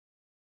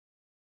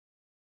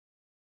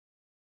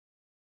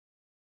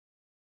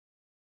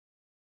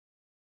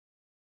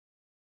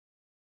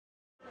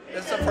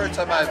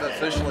first time I've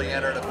officially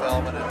entered a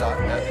film in a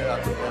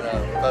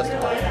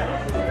festival,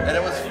 and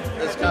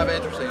it's kind of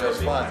interesting. It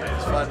was fun. It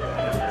was fun.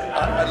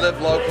 I live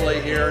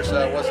locally here,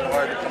 so it wasn't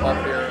hard to come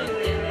up here,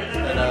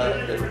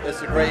 and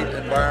it's a great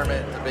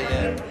environment to be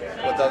in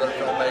with other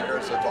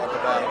filmmakers to talk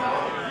about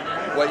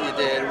what you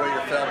did, what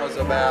your film was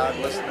about,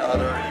 listen to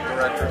other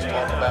directors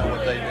talk about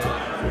what they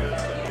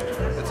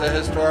did. It's a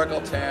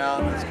historical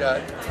town. It's got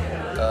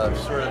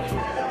sort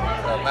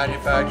of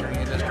manufacturing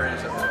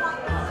industries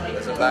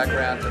as a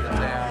background to the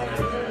town.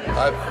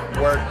 I've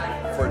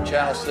worked for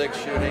Channel 6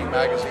 shooting,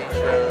 magazine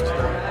shows,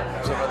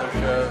 some other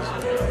shows,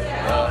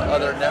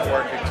 other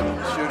network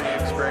shooting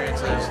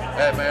experiences. I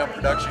had my own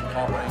production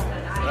company,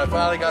 and I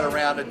finally got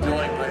around to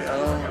doing my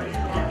own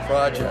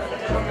project.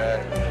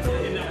 Okay,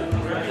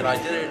 and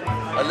I did it.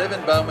 I live in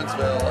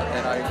Bowmansville,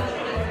 and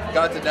I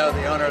got to know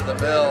the owner of the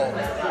mill,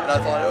 and I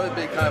thought it would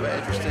be kind of an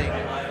interesting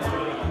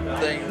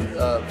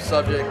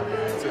subject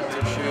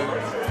to shoot.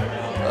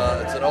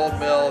 It's an old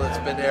mill that's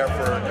been there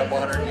for a couple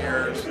hundred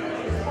years.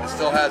 It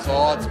still has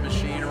all its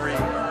machinery,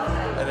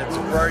 and it's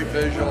very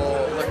visual.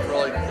 It looks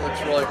really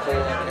cool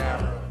on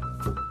camera.